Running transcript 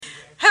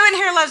in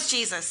here loves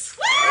Jesus?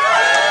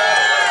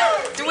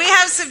 Do we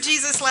have some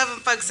Jesus-loving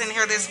folks in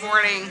here this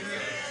morning?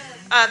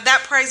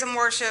 That praise and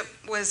worship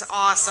was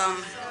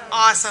awesome.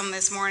 Awesome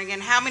this morning.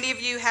 And how many of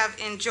you have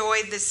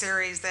enjoyed the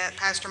series that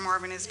Pastor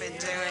Marvin has been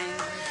doing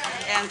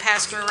and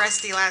Pastor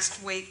Rusty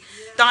last week?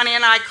 Donnie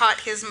and I caught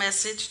his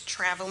message,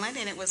 Traveling,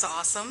 and it was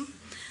awesome.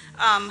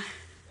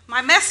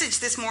 My message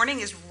this morning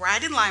is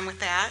right in line with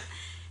that.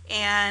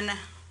 And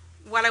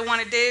what I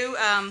want to do,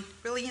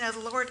 really,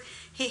 the Lord,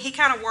 He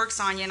kind of works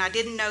on you. And I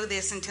didn't know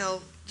this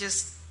until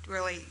just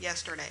really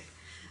yesterday,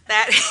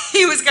 that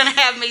He was going to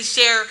have me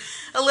share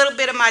a little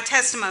bit of my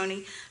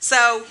testimony.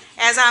 So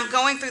as I'm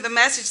going through the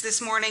message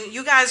this morning,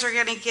 you guys are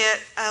going to get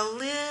a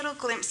little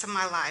glimpse of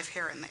my life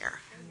here and there.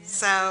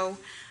 So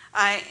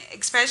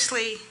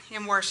especially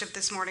in worship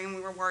this morning,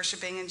 we were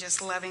worshiping and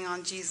just loving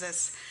on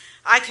Jesus.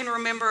 I can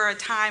remember a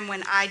time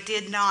when I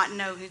did not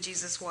know who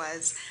Jesus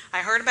was. I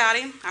heard about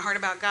him. I heard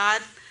about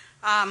God.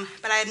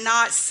 But I had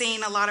not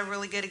seen a lot of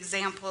really good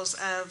examples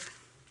of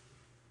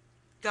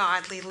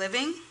godly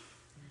living.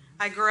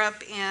 I grew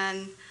up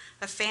in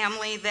a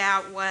family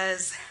that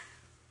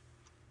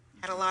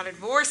had a lot of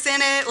divorce in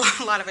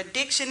it, a lot of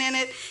addiction in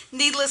it.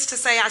 Needless to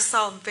say, I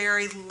saw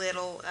very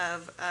little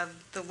of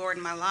the Lord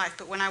in my life.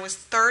 But when I was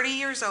 30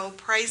 years old,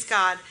 praise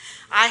God,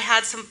 I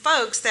had some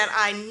folks that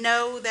I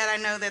know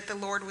that the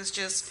Lord was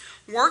just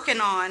working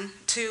on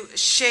to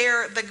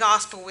share the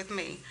gospel with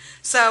me.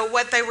 So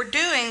what they were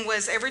doing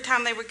was every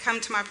time they would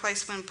come to my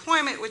place of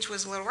employment, which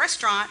was a little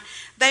restaurant,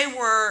 they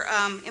were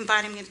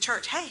inviting me to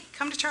church. Hey,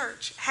 come to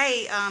church.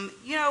 Hey,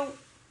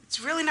 it's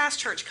a really nice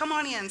church. Come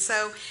on in. And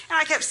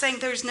I kept saying,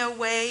 there's no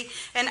way.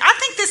 And I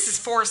think this is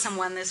for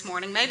someone this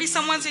morning. Maybe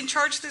someone's in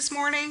church this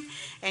morning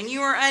and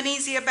you are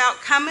uneasy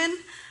about coming.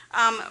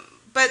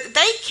 But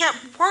they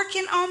kept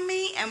working on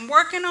me. And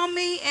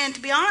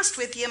to be honest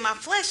with you, in my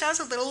flesh, I was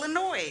a little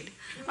annoyed.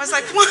 I was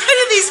like, why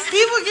do these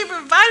people keep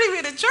inviting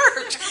me to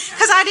church?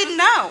 Because I didn't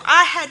know.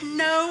 I had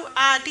no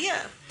idea.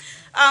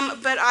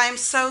 But I am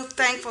so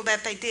thankful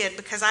that they did,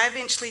 because I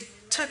eventually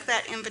took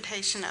that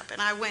invitation up and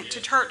I went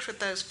to church with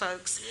those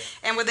folks,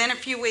 and within a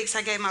few weeks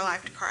I gave my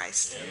life to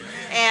Christ.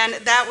 And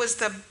that was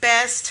the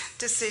best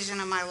decision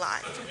of my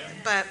life.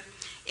 But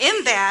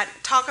in that,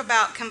 talk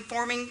about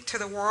conforming to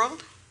the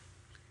world,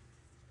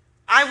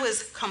 I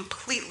was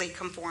completely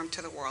conformed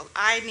to the world.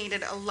 I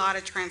needed a lot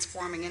of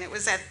transforming, and it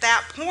was at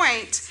that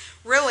point,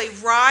 really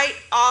right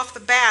off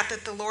the bat,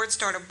 that the Lord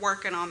started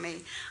working on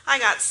me. I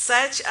got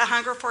such a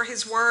hunger for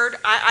His Word.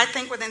 I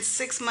think within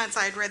 6 months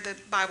I had read the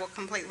Bible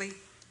completely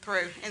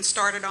through and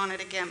started on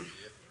it again.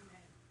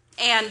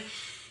 And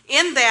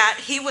in that,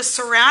 He was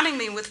surrounding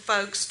me with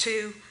folks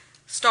to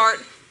start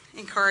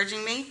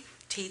encouraging me,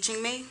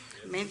 teaching me,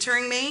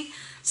 mentoring me.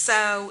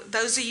 So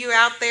those of you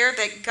out there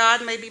that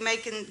God may be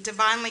making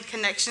divinely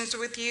connections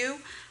with you,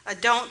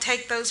 don't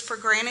take those for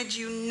granted.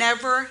 You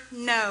never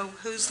know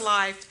whose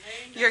life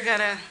you're going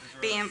to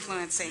be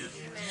influencing.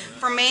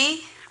 For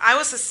me, I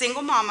was a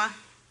single mama.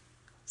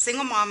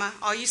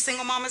 All you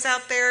single mamas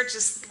out there,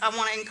 I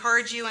want to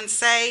encourage you and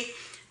say,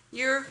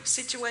 your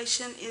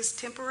situation is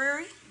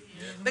temporary,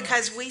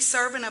 because we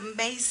serve an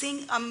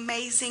amazing,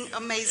 amazing,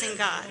 amazing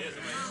God.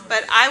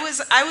 But I was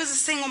a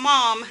single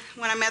mom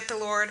when I met the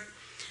Lord,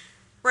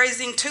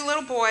 raising 2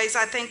 little boys.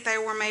 I think they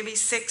were maybe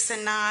 6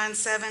 and 9,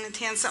 7 and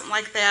 10, something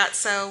like that.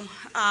 So,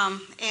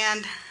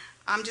 and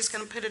I'm just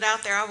going to put it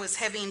out there. I was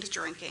heavy into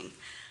drinking.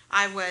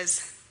 I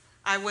was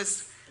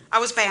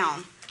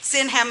bound.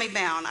 Sin had me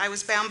bound. I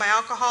was bound by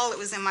alcohol. It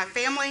was in my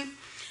family.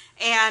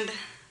 And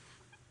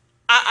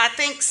I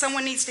think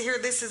someone needs to hear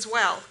this as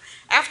well.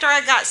 After I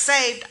got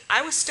saved,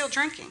 I was still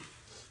drinking.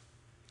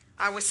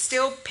 I was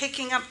still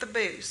picking up the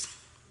booze.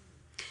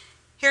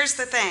 Here's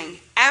the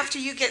thing. After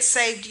you get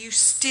saved, you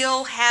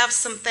still have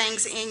some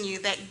things in you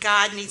that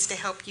God needs to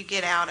help you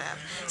get out of.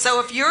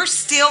 So if you're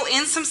still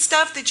in some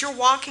stuff that you're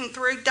walking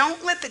through,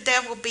 don't let the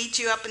devil beat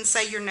you up and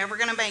say you're never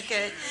going to make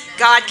it.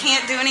 God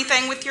can't do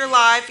anything with your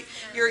life.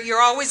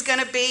 You're always going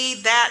to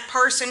be that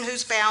person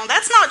who's bound.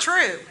 That's not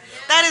true.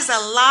 That is a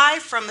lie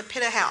from the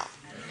pit of hell.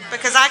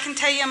 Because I can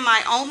tell you in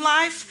my own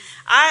life,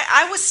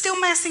 I was still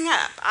messing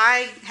up.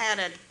 I had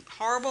a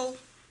horrible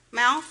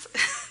mouth.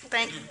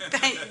 Thank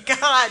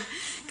God.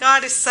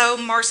 God is so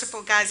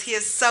merciful, guys. He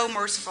is so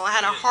merciful. I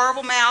had a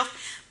horrible mouth,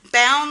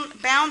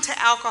 bound to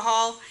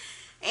alcohol,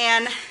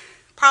 and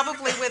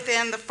probably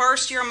within the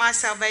first year of my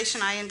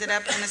salvation, I ended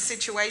up in a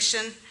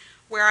situation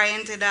where I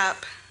ended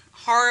up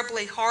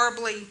horribly,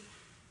 horribly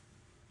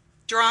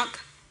drunk,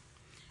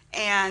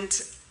 and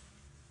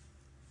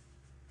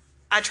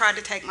I tried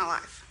to take my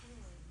life.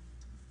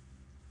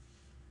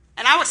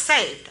 And I was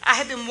saved. I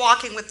had been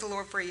walking with the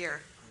Lord for a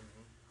year.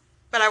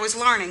 But I was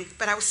learning,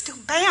 but I was still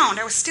bound.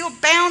 I was still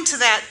bound to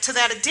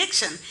that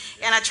addiction.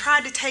 And I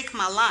tried to take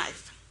my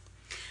life.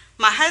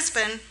 My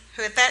husband,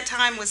 who at that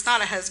time was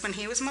not a husband,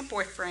 he was my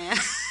boyfriend.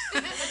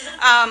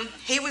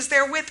 He was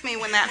there with me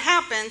when that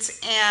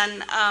happens.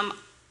 And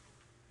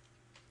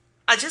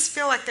I just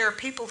feel like there are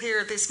people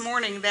here this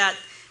morning that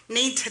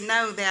need to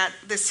know that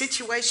the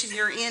situation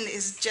you're in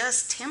is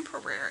just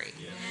temporary.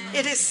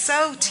 It is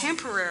so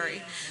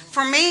temporary.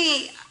 For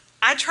me,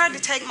 I tried to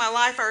take my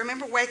life. I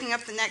remember waking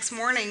up the next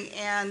morning,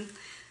 and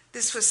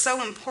this was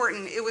so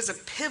important. It was a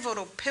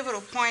pivotal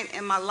point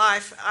in my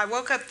life. I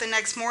woke up the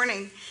next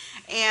morning,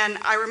 and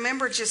I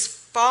remember just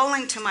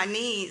falling to my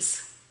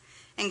knees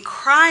and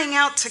crying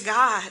out to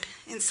God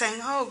and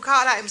saying, oh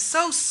God, I am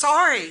so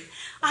sorry.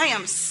 I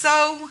am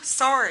so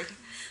sorry.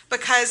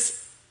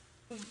 Because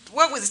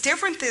what was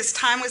different this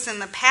time was in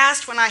the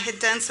past when I had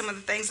done some of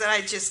the things that I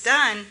had just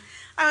done,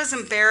 I was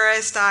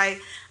embarrassed. I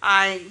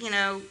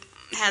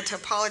had to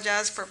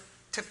apologize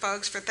to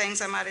folks for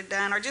things I might have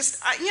done, or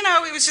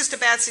it was just a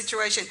bad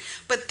situation.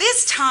 But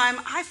this time,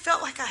 I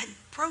felt like I had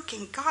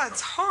broken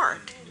God's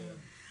heart.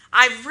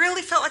 I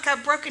really felt like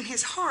I'd broken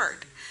his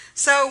heart.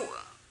 So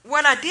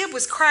what I did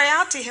was cry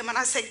out to him, and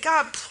I said,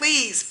 God,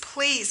 please,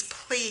 please,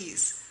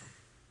 please,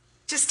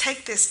 just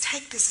take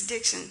this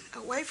addiction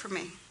away from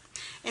me.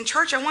 And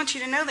church, I want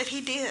you to know that he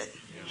did.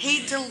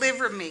 He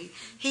delivered me.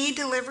 He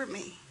delivered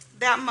me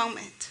that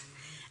moment.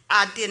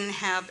 I didn't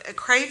have a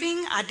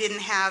craving. I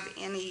didn't have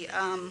any,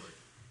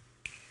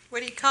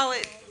 withdrawal.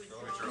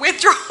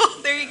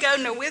 There you go,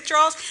 no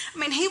withdrawals. I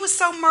mean, he was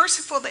so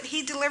merciful that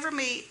he delivered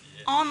me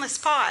on the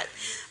spot.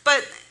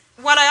 But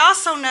what I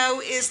also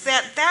know is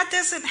that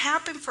doesn't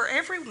happen for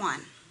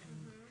everyone.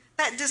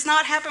 That does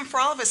not happen for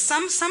all of us.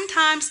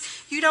 Sometimes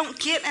you don't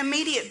get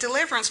immediate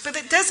deliverance, but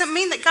it doesn't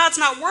mean that God's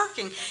not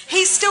working.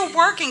 He's still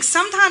working.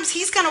 Sometimes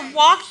he's going to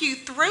walk you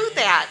through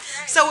that.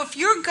 So if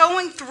you're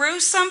going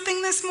through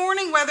something this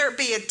morning, whether it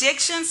be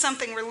addiction,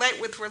 something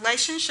with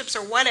relationships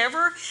or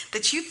whatever,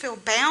 that you feel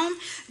bound,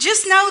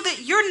 just know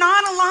that you're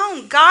not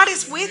alone. God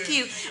is with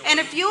you. And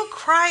if you'll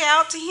cry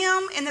out to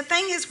him, and the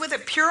thing is with a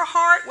pure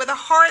heart, with a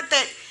heart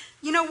that,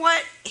 you know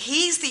what,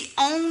 he's the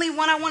only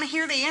one I want to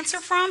hear the answer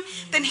from,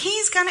 then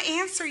he's going to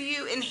answer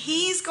you, and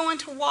he's going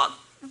to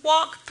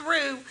walk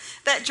through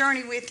that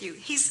journey with you.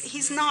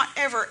 He's not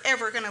ever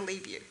going to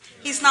leave you.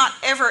 He's not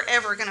ever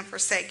going to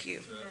forsake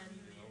you.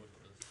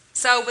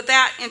 So with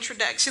that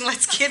introduction,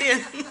 let's get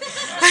into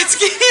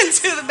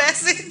the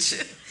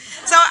message.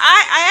 So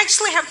I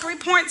actually have 3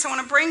 points I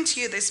want to bring to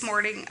you this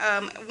morning.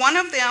 One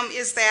of them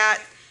is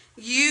that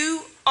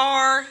you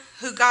are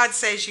who God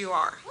says you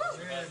are.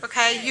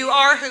 Okay, you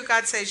are who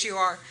God says you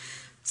are.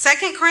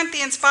 2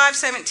 Corinthians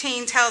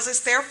 5:17 tells us,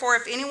 therefore,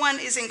 if anyone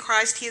is in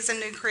Christ, he is a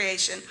new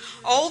creation.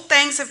 Old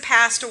things have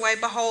passed away.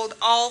 Behold,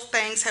 all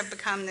things have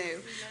become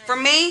new. For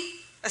me,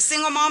 a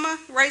single mama,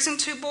 raising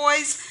 2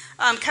 boys,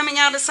 coming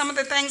out of some of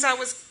the things I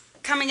was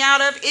coming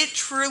out of, it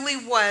truly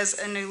was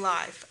a new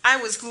life. I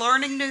was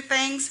learning new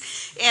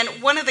things. And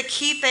one of the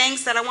key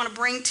things that I want to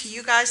bring to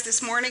you guys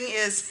this morning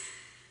is,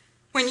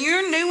 when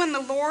you're new in the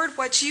Lord,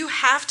 what you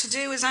have to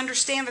do is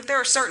understand that there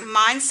are certain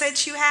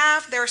mindsets you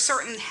have. There are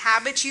certain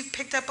habits you've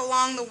picked up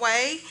along the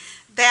way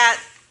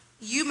that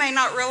you may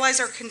not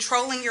realize are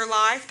controlling your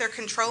life. They're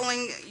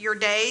controlling your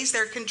days.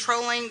 They're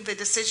controlling the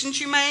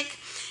decisions you make.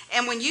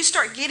 And when you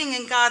start getting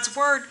in God's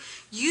word,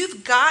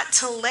 you've got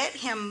to let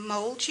him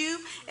mold you,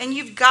 and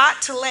you've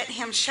got to let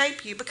him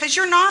shape you, because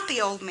you're not the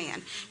old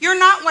man. You're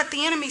not what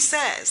the enemy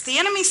says. The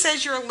enemy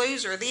says you're a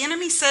loser. The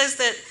enemy says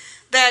that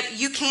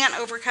you can't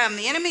overcome.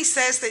 The enemy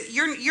says that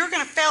you're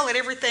going to fail at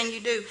everything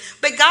you do.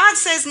 But God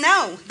says,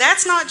 no,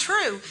 that's not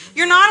true.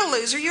 You're not a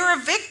loser. You're a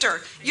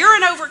victor. You're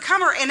an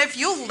overcomer. And if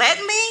you'll let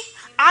me,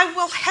 I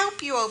will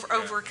help you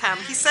overcome.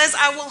 He says,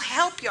 I will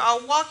help you.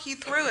 I'll walk you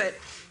through it.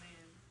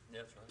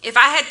 If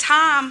I had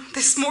time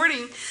this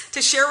morning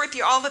to share with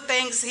you all the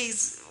things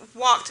he's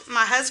walked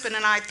my husband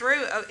and I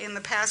through in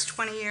the past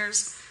 20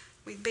 years,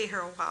 we'd be here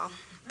a while.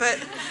 But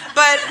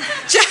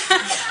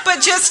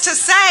just to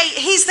say,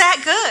 he's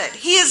that good.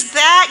 He is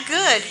that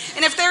good.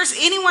 And if there's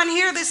anyone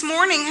here this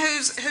morning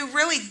who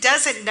really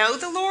doesn't know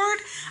the Lord,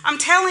 I'm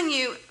telling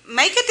you,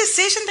 make a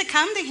decision to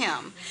come to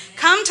him.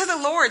 Come to the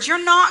Lord.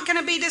 You're not going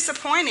to be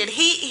disappointed.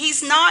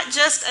 He's not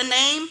just a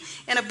name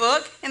in a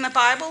book in the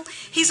Bible.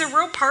 He's a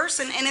real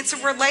person, and it's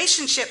a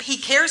relationship. He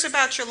cares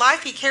about your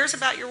life. He cares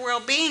about your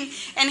well-being,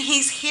 and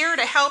he's here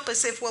to help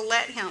us if we'll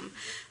let him.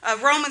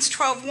 Romans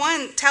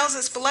 12:1 tells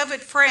us,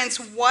 beloved friends,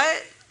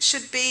 what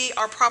should be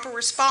our proper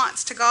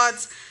response to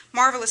God's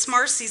marvelous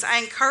mercies? I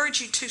encourage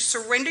you to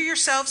surrender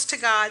yourselves to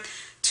God,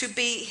 to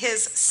be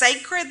his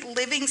sacred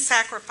living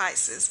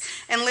sacrifices,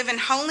 and live in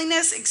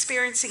holiness,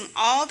 experiencing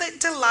all that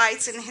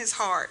delights in his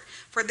heart,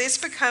 for this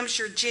becomes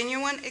your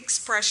genuine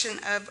expression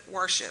of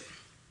worship.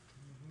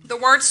 The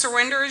word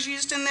surrender is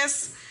used in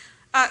this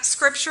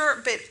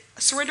scripture, but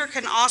surrender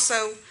can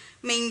also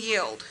mean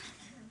yield.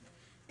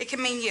 It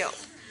can mean yield.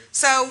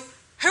 So,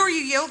 who are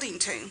you yielding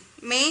to?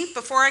 Me,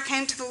 before I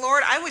came to the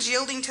Lord, I was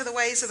yielding to the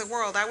ways of the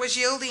world. I was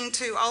yielding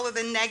to all of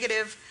the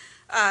negative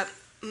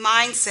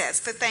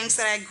mindsets, the things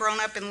that I had grown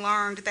up and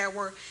learned that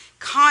were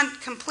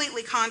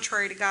completely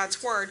contrary to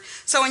God's word.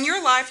 So in your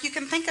life, you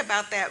can think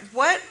about that.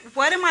 What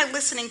am I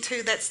listening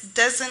to that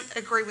doesn't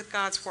agree with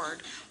God's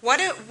word? What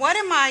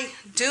am I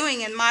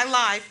doing in my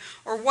life,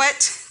 or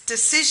what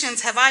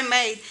decisions have I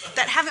made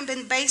that haven't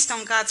been based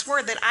on God's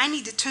word, that I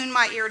need to tune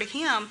my ear to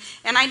him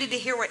and I need to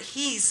hear what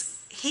he's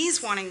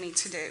wanting me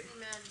to do.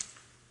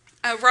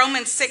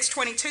 Romans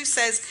 6:22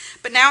 says,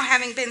 "But now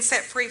having been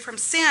set free from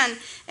sin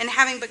and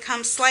having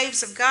become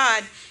slaves of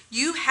God,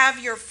 you have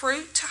your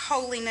fruit to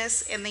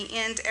holiness and the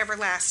end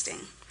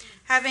everlasting,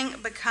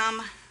 having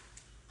become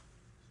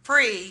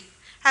free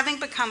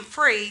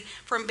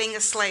from being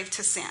a slave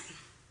to sin."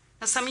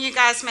 Now some of you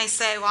guys may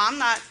say, "Well,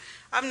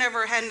 I've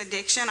never had an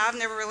addiction. I've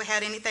never really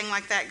had anything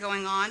like that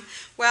going on."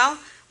 Well,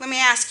 let me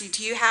ask you,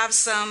 do you have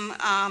some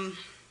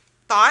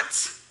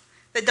thoughts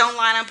that don't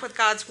line up with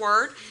God's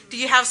word? Do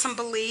you have some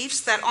beliefs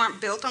that aren't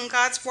built on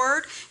God's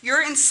word?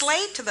 You're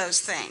enslaved to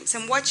those things.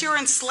 And what you're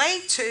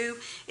enslaved to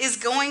is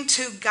going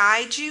to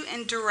guide you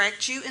and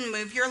direct you and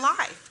move your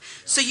life.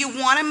 So you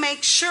want to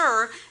make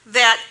sure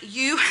that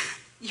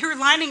you're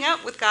lining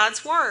up with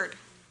God's word.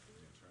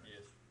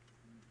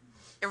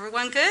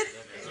 Everyone good?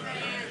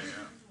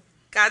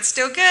 God's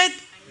still good.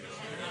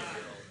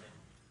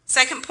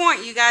 Second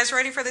point. You guys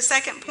ready for the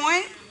second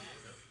point?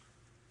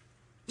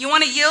 You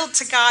want to yield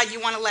to God.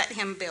 You want to let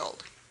him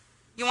build.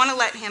 You want to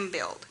let him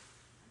build.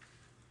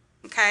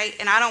 Okay?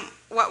 And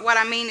what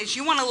I mean is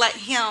you want to let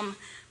him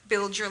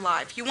build your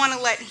life. You want to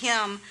let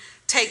him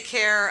take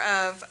care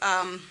of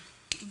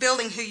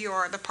building who you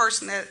are, the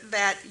person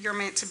that you're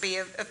meant to be.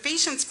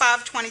 Ephesians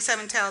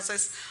 5:27 tells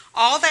us,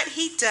 all that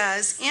he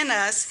does in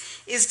us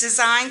is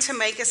designed to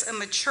make us a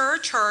mature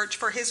church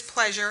for his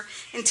pleasure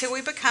until we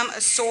become a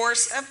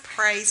source of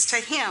praise to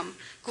him,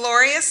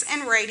 glorious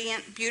and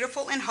radiant,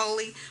 beautiful and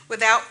holy,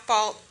 without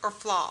fault or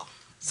flaw.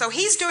 So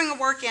he's doing a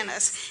work in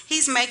us.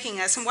 He's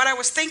making us. And what I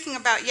was thinking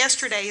about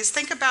yesterday is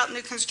think about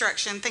new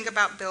construction, think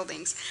about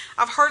buildings.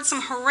 I've heard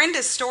some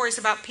horrendous stories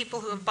about people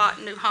who have bought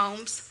new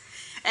homes,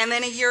 and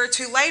then a year or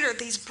two later,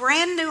 these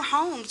brand new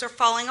homes are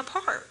falling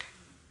apart.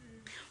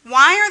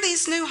 Why are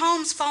these new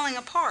homes falling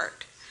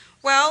apart?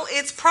 Well,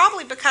 it's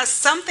probably because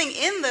something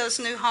in those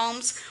new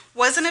homes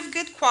wasn't of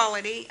good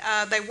quality.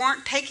 They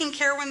weren't taking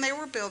care when they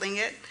were building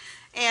it.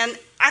 And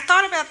I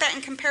thought about that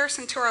in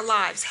comparison to our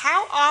lives.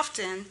 How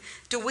often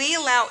do we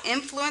allow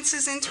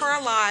influences into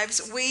our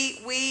lives?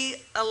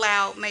 We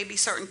allow maybe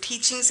certain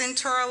teachings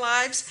into our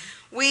lives.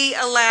 We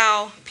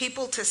allow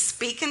people to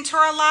speak into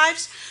our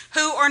lives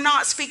who are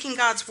not speaking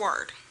God's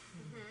word.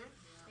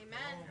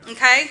 Amen.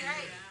 Okay?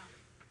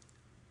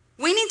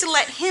 We need to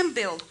let him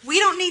build. We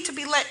don't need to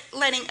be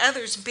letting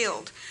others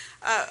build.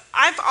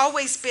 I've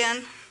always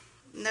been,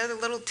 another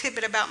little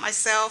tidbit about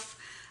myself,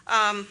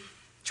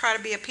 try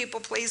to be a people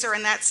pleaser,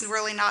 and that's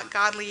really not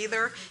godly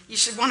either. You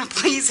should want to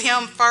please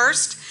him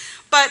first.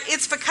 But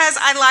it's because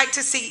I like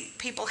to see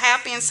people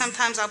happy, and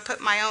sometimes I'll put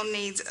my own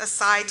needs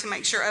aside to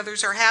make sure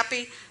others are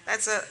happy.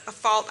 That's a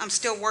fault I'm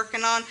still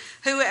working on.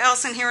 Who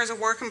else in here is a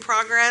work in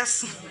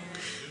progress?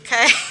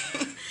 Okay.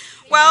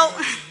 Well,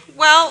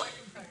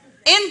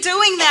 in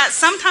doing that,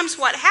 sometimes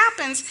what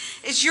happens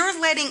is you're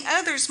letting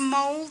others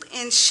mold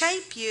and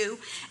shape you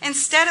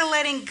instead of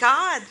letting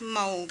God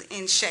mold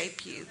and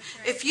shape you.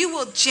 If you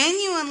will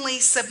genuinely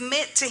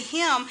submit to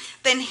him,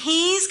 then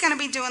he's going to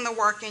be doing the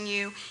work in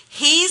you.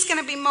 He's going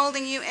to be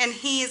molding you, and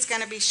he is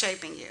going to be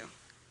shaping you.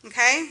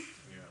 Okay?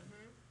 Yeah.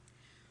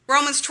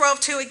 Romans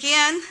 12:2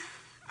 again.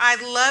 I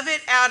love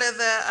it out of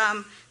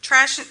the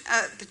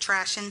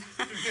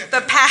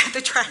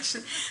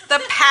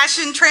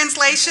Passion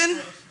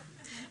Translation.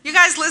 You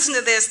guys listen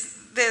to this.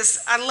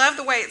 I love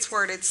the way it's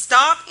worded.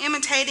 Stop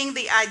imitating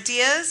the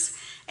ideas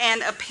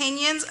and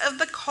opinions of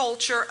the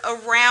culture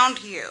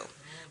around you,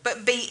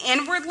 but be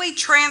inwardly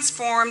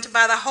transformed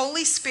by the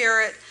Holy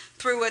Spirit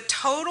through a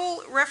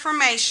total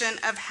reformation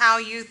of how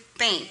you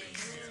think.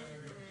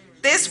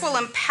 This will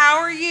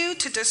empower you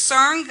to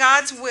discern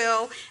God's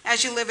will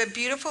as you live a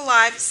beautiful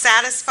life,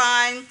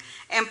 satisfying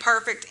and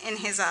perfect in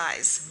his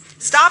eyes.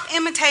 Stop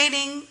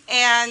imitating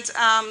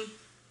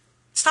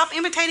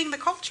the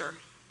culture.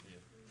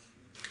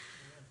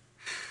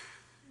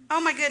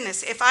 Oh my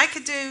goodness, if I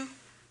could do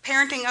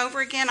parenting over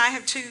again, I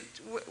have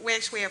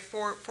we have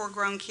four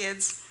grown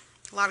kids,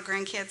 a lot of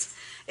grandkids.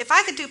 If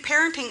I could do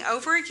parenting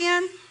over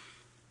again,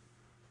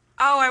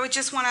 I would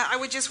just want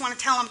to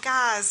tell them,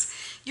 guys,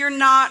 you're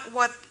not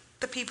what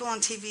the people on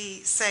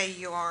TV say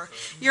you are.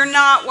 You're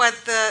not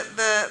what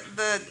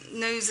the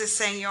news is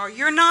saying you are.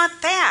 You're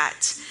not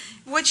that.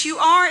 What you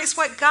are is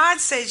what God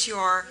says you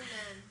are.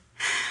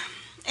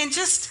 And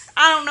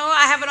I don't know,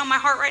 I have it on my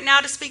heart right now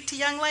to speak to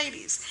young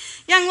ladies.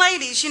 Young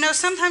ladies,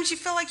 sometimes you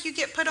feel like you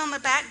get put on the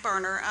back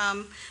burner.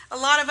 A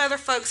lot of other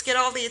folks get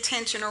all the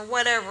attention or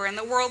whatever, and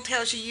the world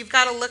tells you you've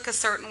got to look a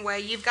certain way,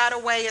 you've got to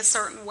weigh a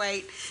certain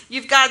weight,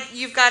 you've got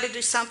to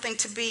do something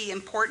to be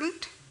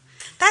important.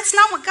 That's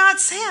not what God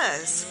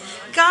says.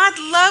 God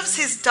loves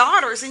his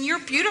daughters, and you're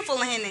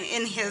beautiful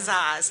in his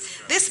eyes.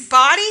 This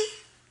body,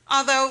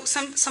 although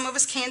some of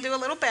us can do a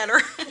little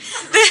better,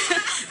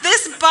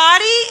 this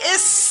body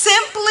is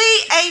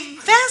simply a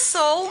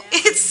vessel.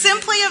 It's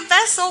simply a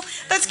vessel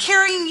that's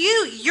carrying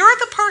you. You're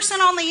the person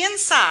on the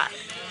inside.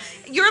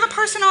 You're the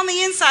person on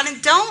the inside,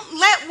 and don't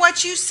let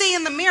what you see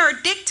in the mirror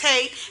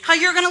dictate how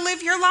you're going to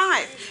live your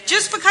life.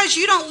 Just because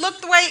you don't look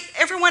the way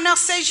everyone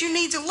else says you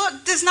need to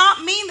look does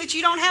not mean that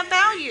you don't have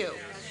value.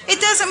 It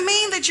doesn't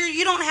mean that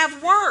you don't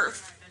have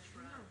worth.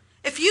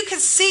 If you can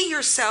see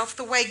yourself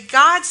the way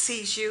God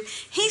sees you,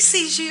 he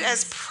sees you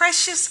as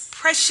precious,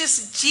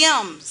 precious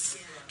gems.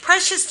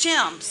 Precious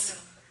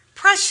gems.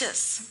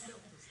 Precious.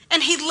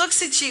 And he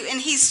looks at you and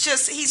he's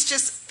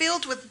just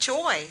filled with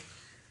joy.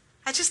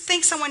 I just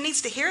think someone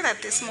needs to hear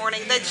that this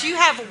morning, that you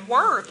have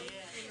worth.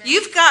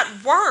 You've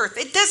got worth.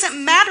 It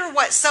doesn't matter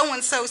what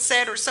so-and-so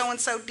said or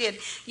so-and-so did.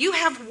 You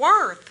have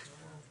worth.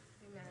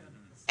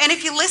 And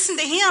if you listen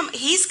to him,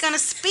 he's going to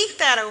speak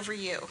that over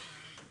you.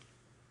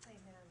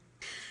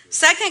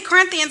 2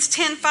 Corinthians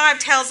 10:5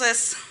 tells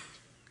us,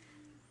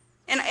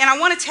 and I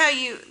want to tell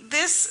you,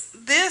 this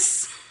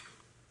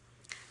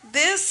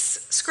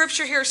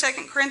scripture here,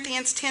 2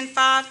 Corinthians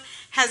 10:5,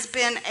 has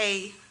been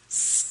a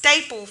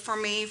staple for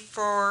me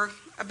for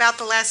about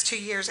the last 2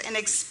 years, and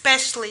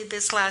especially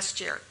this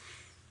last year.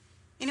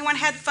 Anyone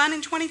had fun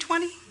in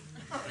 2020?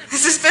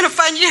 Has this been a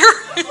fun year?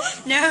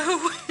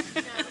 No.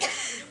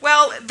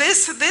 Well,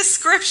 this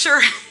scripture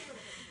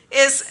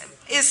is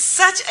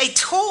such a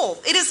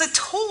tool. It is a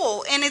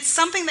tool, and it's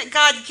something that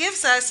God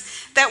gives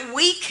us that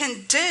we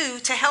can do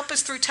to help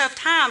us through tough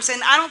times.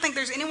 And I don't think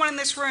there's anyone in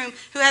this room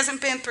who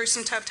hasn't been through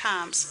some tough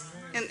times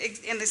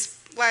in this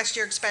last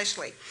year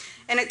especially.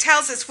 And it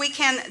tells us we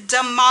can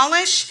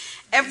demolish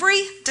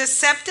every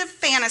deceptive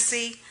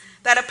fantasy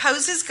that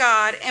opposes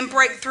God and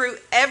break through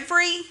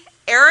every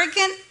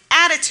arrogant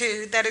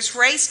attitude that is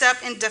raised up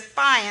in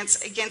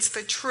defiance against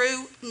the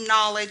true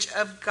knowledge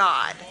of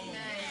God. Amen.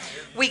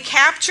 We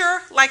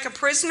capture, like a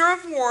prisoner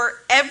of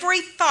war,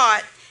 every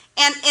thought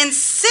and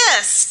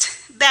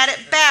insist that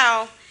it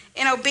bow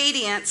in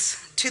obedience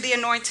to the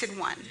Anointed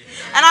One.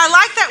 And I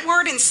like that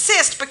word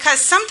insist, because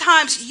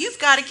sometimes you've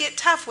got to get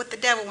tough with the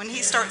devil when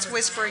he starts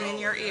whispering in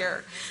your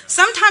ear.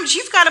 Sometimes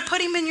you've got to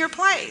put him in your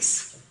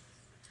place.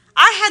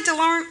 I had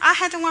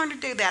to learn to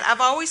do that.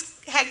 I've always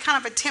had kind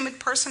of a timid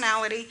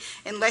personality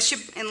unless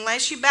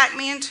you back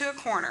me into a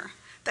corner.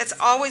 That's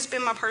always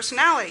been my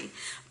personality.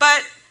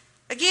 But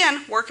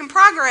again, work in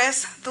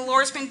progress. The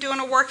Lord's been doing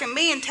a work in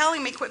me and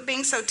telling me, quit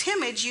being so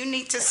timid. You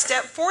need to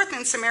step forth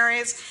in some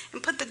areas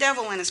and put the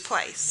devil in his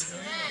place.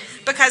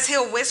 Because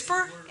he'll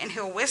whisper and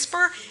he'll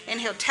whisper and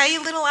he'll tell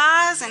you little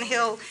lies, and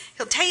he'll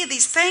tell you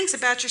these things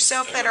about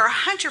yourself that are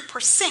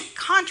 100%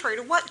 contrary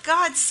to what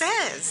God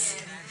says.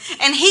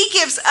 And he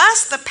gives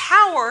us the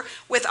power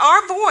with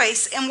our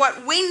voice and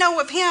what we know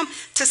of him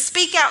to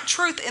speak out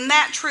truth, and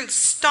that truth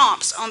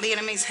stomps on the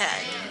enemy's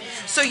head.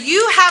 So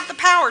you have the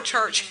power,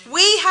 church.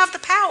 We have the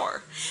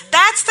power.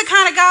 That's the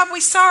kind of God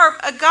we serve,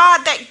 a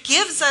God that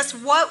gives us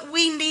what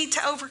we need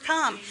to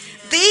overcome.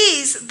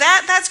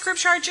 That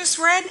scripture I just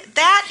read,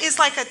 that is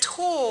like a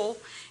tool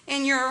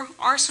in your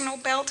arsenal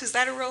belt. Is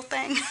that a real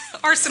thing?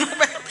 Arsenal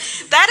belt.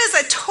 That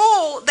is a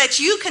tool that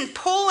you can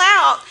pull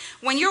out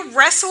when you're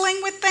wrestling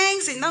with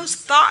things and those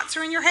thoughts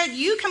are in your head.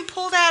 You can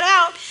pull that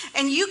out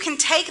and you can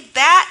take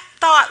that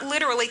thought,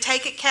 literally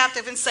take it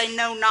captive and say,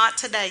 no, not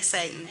today,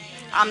 Satan.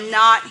 I'm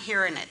not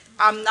hearing it.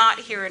 I'm not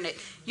hearing it.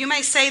 You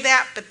may say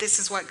that, but this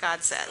is what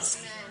God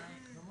says.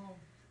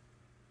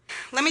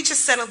 Let me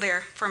just settle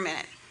there for a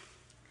minute.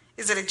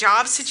 Is it a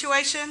job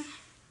situation?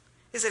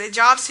 Is it a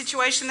job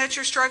situation that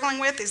you're struggling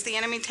with? Is the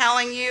enemy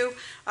telling you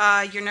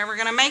you're never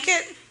going to make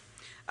it?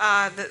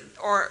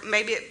 Or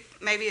maybe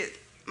it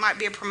might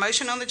be a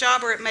promotion on the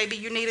job, or it may be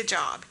you need a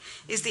job.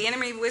 Is the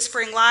enemy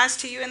whispering lies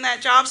to you in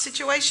that job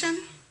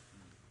situation?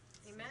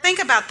 Amen. Think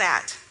about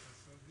that.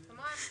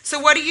 So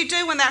what do you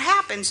do when that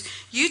happens?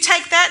 You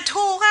take that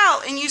tool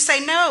out and you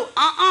say, no,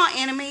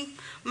 enemy.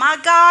 My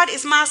God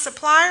is my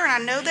supplier, and I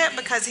know that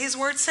because his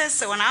word says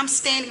so, and I'm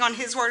standing on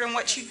his word. And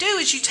what you do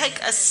is you take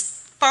a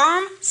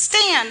firm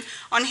stand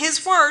on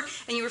his word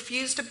and you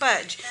refuse to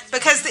budge.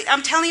 Because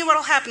I'm telling you what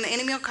will happen. The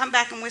enemy will come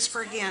back and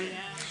whisper again.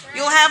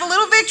 You'll have a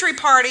little victory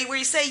party where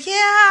you say,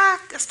 yeah,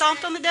 I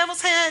stomped on the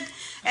devil's head.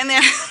 And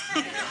then,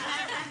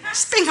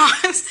 just being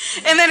honest.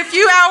 And then a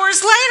few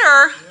hours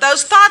later,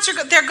 those thoughts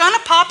they're going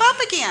to pop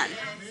up again.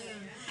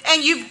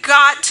 And you've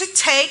got to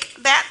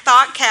take that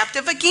thought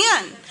captive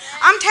again.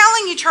 I'm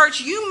telling you,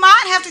 church, you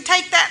might have to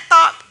take that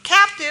thought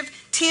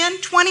captive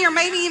 10, 20, or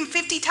maybe even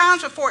 50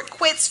 times before it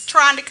quits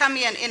trying to come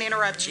in and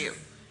interrupt you.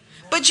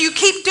 But you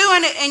keep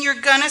doing it and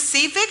you're going to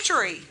see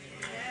victory.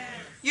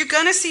 You're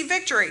going to see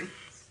victory.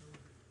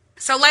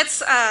 So let's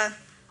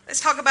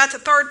talk about the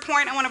third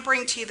point I want to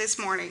bring to you this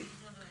morning.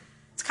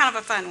 It's kind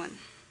of a fun one.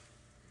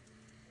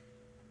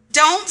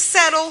 Don't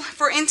settle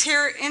for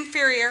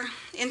inferior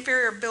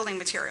building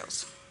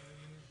materials.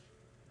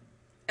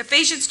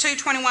 Ephesians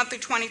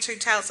 2:21-22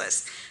 tells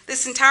us,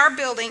 this entire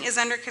building is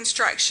under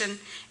construction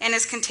and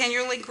is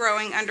continually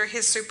growing under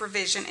his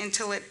supervision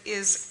until it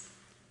is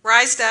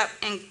raised up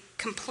and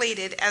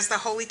completed as the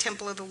holy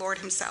temple of the Lord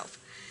himself.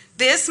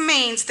 This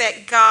means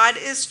that God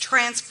is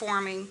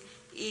transforming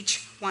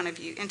each one of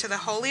you into the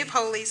Holy of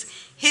Holies,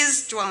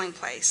 his dwelling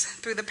place,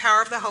 through the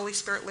power of the Holy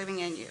Spirit living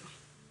in you.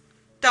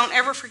 Don't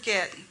ever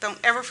forget. Don't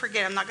ever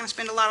forget. I'm not going to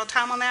spend a lot of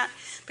time on that,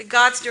 but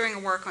God's doing a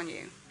work on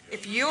you.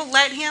 If you'll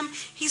let him,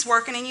 he's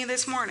working in you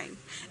this morning.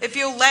 If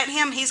you'll let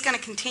him, he's going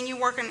to continue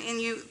working in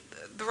you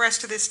the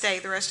rest of this day,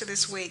 the rest of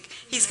this week.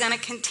 He's going to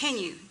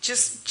continue.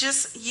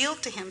 Just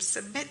yield to him.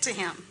 Submit to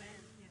him.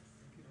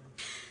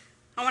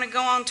 I want to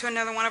go on to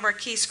another one of our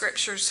key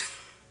scriptures,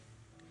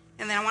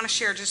 and then I want to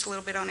share just a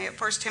little bit on it.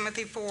 1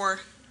 Timothy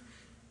 4,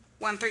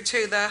 1 through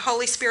 2. The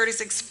Holy Spirit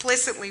is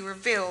explicitly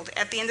revealed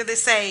at the end of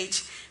this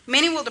age.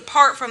 Many will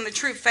depart from the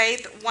true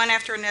faith, one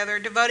after another,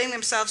 devoting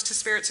themselves to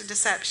spirits of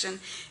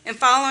deception and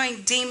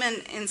following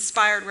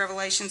demon-inspired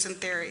revelations and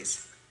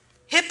theories.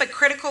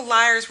 Hypocritical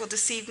liars will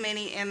deceive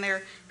many, and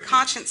their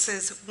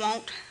consciences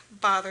won't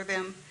bother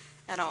them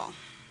at all.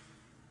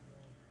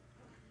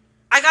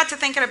 I got to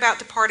thinking about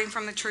departing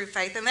from the true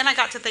faith, and then I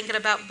got to thinking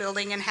about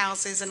building and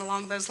houses and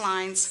along those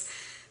lines.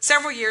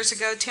 Several years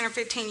ago, 10 or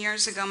 15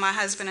 years ago, my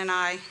husband and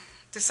I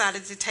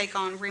decided to take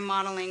on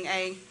remodeling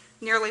a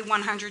nearly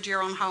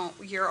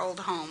 100-year-old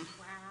home.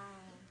 Wow.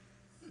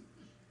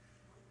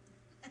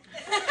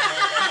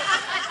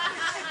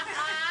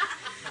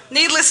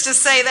 Needless to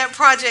say, that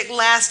project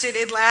lasted,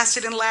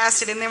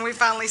 and then we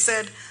finally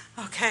said,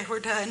 okay,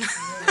 we're done.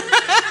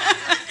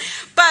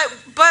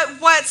 But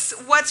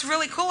what's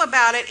really cool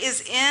about it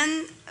is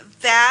in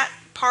that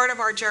part of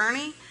our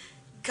journey,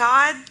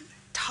 God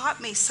taught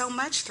me so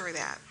much through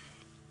that.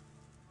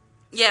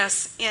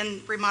 Yes,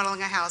 in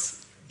remodeling a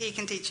house, he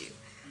can teach you.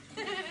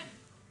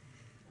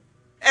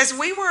 As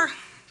we were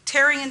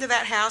tearing into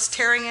that house,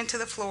 tearing into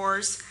the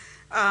floors,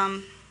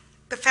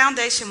 the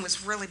foundation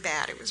was really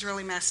bad. It was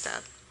really messed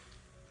up.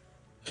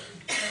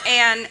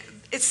 And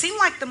it seemed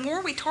like the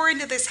more we tore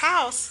into this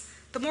house,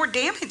 the more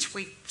damage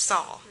we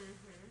saw.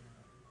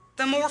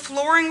 The more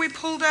flooring we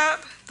pulled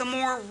up, the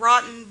more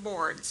rotten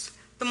boards.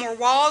 The more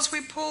walls we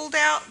pulled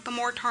out, the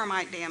more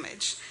termite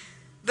damage.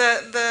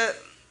 The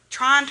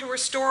trying to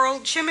restore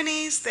old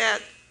chimneys that,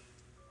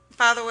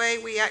 by the way,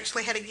 we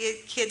actually had a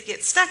kid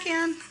get stuck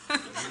in,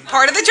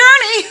 part of the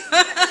journey,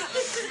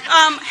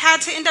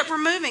 had to end up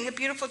removing a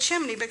beautiful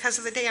chimney because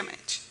of the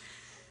damage.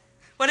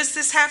 What does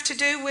this have to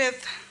do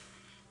with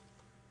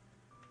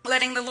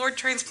letting the Lord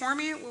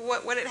transform you?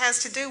 What it has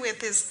to do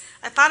with is,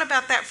 I thought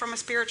about that from a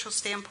spiritual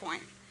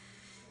standpoint.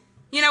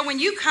 You know, when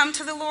you come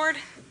to the Lord,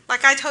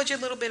 like I told you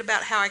a little bit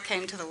about how I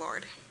came to the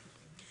Lord,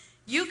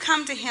 you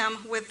come to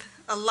him with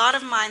a lot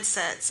of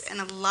mindsets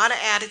and a lot of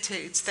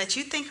attitudes that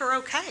you think are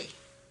okay.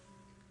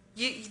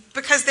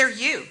 Because they're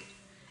you.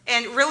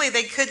 And really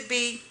they could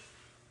be,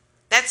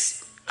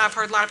 I've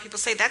heard a lot of people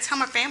say, that's how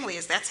my family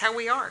is, that's how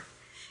we are.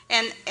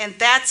 And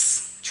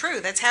that's true,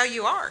 that's how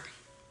you are.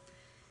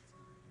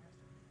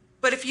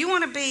 But if you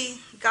want to be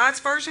God's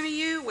version of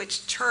you,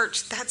 which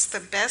church, that's the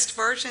best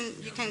version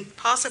you can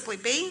possibly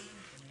be,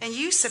 and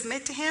you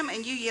submit to him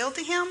and you yield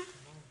to him,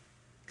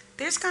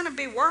 there's going to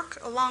be work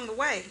along the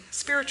way,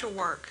 spiritual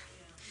work.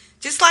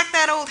 Just like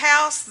that old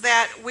house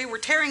that we were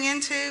tearing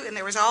into, and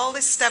there was all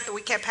this stuff that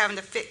we kept having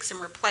to fix and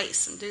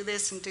replace and do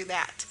this and do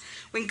that.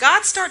 When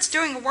God starts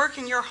doing a work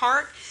in your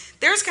heart,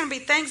 there's going to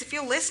be things, if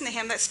you'll listen to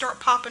him, that start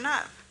popping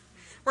up.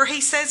 Where he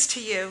says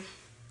to you,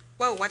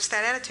 whoa, what's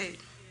that attitude?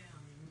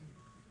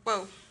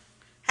 Whoa.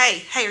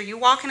 Hey, are you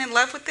walking in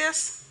love with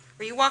this?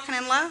 Are you walking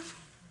in love?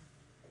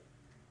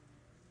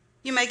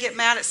 You may get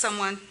mad at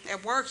someone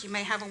at work. You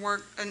may have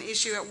an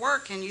issue at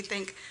work, and you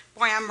think,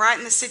 boy, I'm right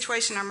in this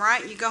situation, I'm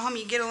right. And you go home,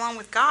 you get along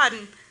with God,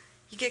 and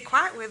you get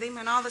quiet with him,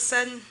 and all of a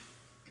sudden,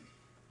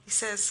 he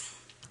says,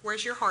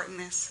 where's your heart in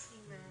this?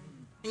 Amen.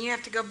 And you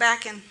have to go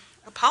back and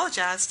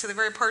apologize to the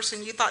very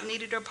person you thought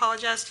needed to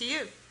apologize to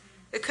you.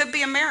 It could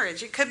be a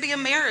marriage. It could be a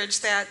marriage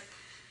that,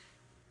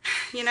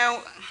 you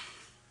know,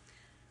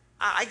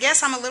 I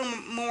guess I'm a little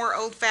more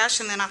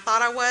old-fashioned than I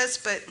thought I was,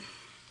 but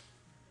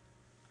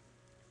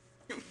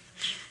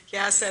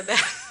yeah, I said that.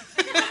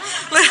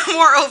 A little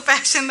more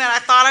old-fashioned than I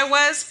thought I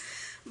was.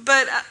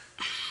 But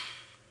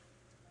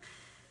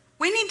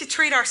we need to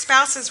treat our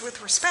spouses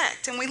with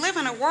respect. And we live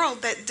in a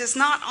world that does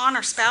not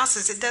honor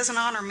spouses. It doesn't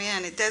honor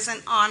men. It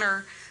doesn't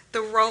honor the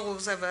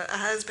roles of a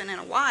husband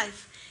and a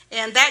wife.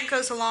 And that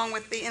goes along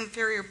with the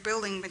inferior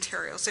building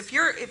materials. If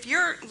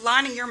you're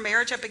lining your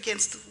marriage up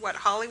against what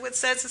Hollywood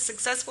says a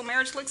successful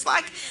marriage looks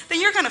like, then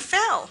you're going to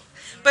fail.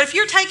 But if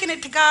you're taking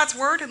it to God's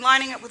word and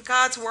lining up with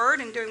God's word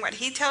and doing what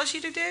he tells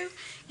you to do,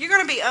 you're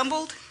going to be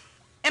humbled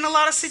in a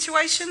lot of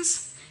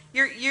situations.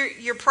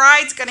 Your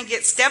pride's going to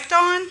get stepped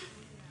on.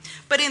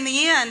 But in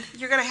the end,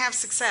 you're going to have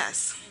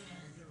success.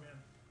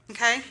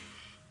 Okay?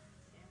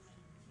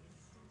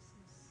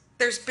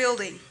 There's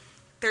building.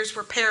 There's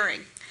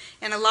repairing.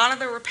 And a lot of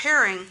the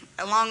repairing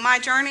along my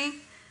journey,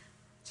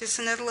 just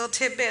another little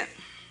tidbit,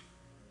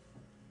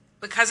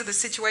 because of the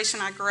situation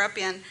I grew up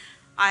in,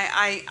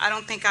 I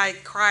don't think I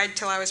cried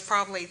till I was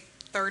probably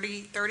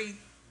 30,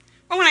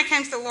 well, when I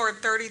came to the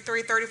Lord,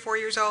 33, 34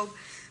 years old,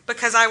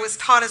 because I was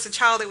taught as a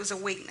child it was a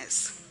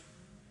weakness.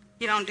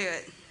 You don't do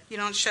it. You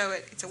don't show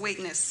it. It's a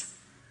weakness.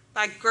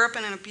 I grew up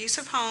in an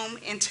abusive home,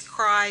 and to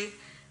cry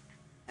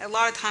a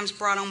lot of times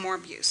brought on more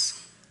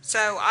abuse.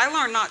 So I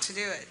learned not to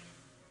do it.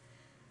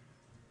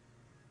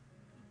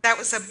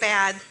 was a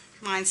bad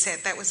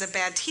mindset. That was a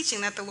bad teaching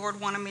that the Lord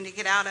wanted me to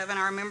get out of. And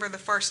I remember the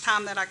first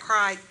time that I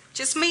cried,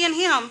 just me and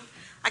him.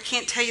 I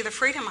can't tell you the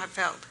freedom I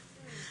felt.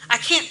 I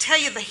can't tell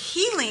you the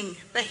healing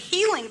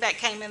that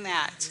came in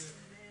that.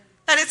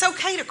 That it's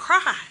okay to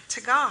cry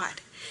to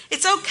God.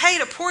 It's okay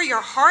to pour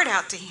your heart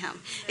out to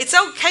him. It's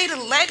okay to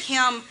let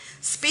him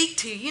speak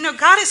to you. You know,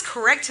 God has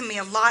corrected me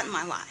a lot in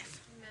my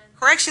life.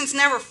 Correction's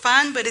never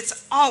fun, but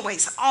it's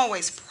always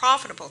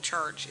profitable,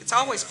 church. It's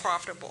always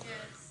profitable.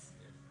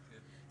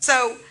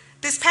 So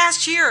this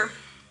past year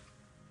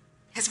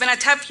has been a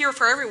tough year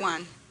for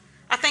everyone.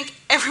 I think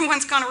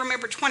everyone's going to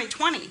remember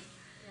 2020.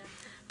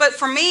 But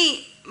for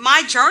me,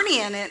 my journey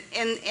in it,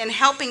 in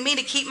helping me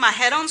to keep my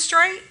head on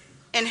straight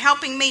and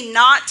helping me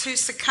not to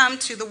succumb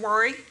to the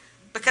worry,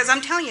 because I'm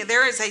telling you,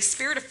 there is a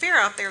spirit of fear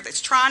out there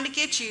that's trying to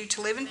get you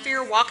to live in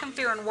fear, walk in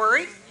fear, and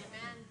worry.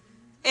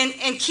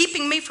 And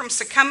keeping me from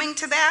succumbing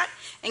to that,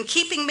 and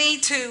keeping me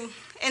to,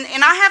 and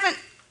I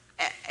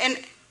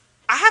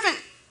haven't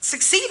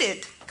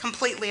succeeded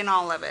completely in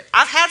all of it.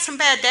 I've had some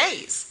bad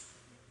days.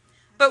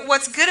 But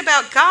what's good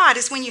about God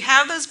is when you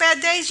have those bad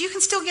days, you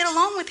can still get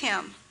along with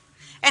him.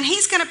 And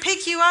he's going to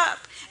pick you up,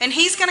 and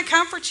he's going to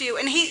comfort you.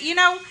 And he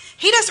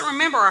doesn't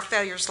remember our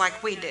failures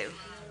like we do.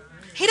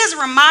 He doesn't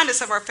remind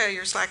us of our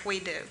failures like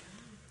we do.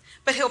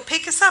 But he'll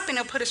pick us up and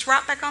he'll put us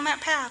right back on that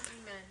path.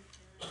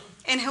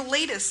 And he'll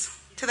lead us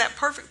to that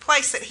perfect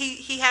place that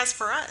he has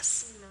for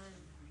us.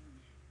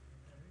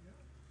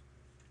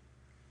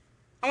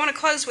 I want to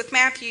close with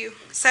Matthew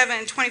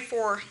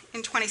 7:24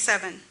 and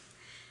 27.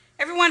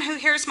 Everyone who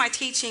hears my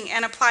teaching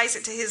and applies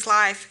it to his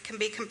life can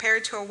be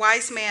compared to a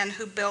wise man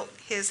who built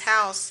his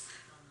house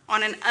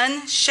on an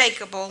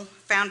unshakable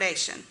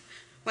foundation.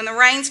 When the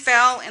rains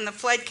fell and the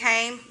flood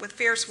came with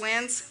fierce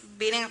winds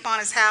beating upon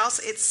his house,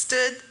 it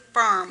stood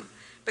firm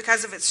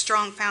because of its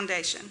strong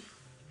foundation.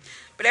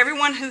 But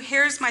everyone who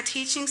hears my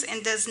teachings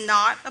and does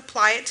not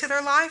apply it to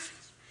their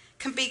life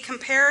can be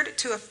compared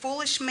to a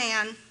foolish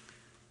man.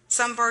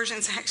 Some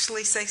versions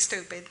actually say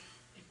stupid.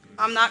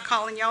 I'm not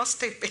calling y'all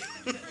stupid.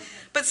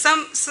 But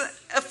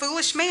a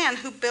foolish man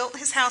who built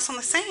his house on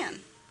the sand.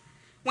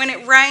 When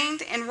it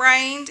rained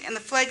and the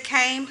flood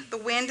came, the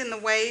wind and the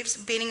waves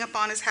beating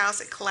upon his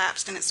house, it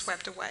collapsed and it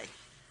swept away.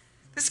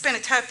 This has been a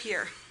tough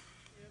year.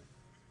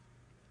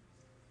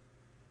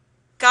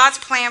 God's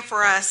plan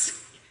for us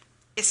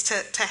is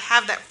to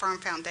have that firm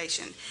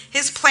foundation.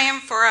 His plan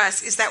for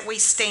us is that we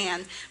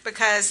stand,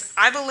 because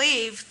I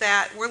believe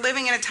that we're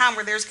living in a time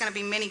where there's going to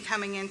be many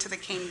coming into the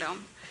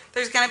kingdom.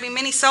 There's going to be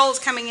many souls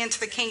coming into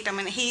the kingdom,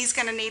 and he's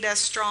going to need us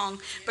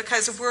strong,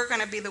 because we're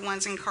going to be the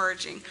ones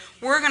encouraging.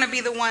 We're going to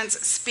be the ones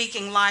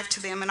speaking life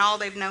to them, and all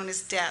they've known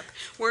is death.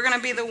 We're going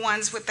to be the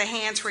ones with the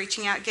hands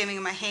reaching out, giving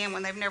them a hand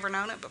when they've never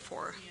known it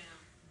before.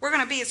 We're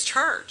going to be his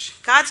church.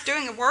 God's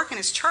doing a work in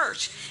his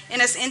church,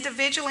 in us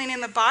individually and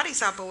in the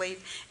bodies, I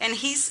believe. And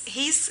he's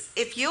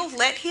if you'll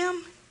let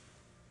him,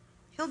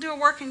 he'll do a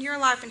work in your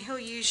life and he'll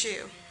use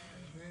you.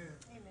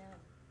 Amen.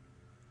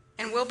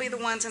 And we'll be the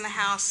ones in the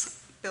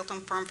house built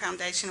on firm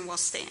foundation, and we'll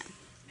stand.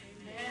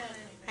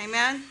 Amen.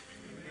 Amen.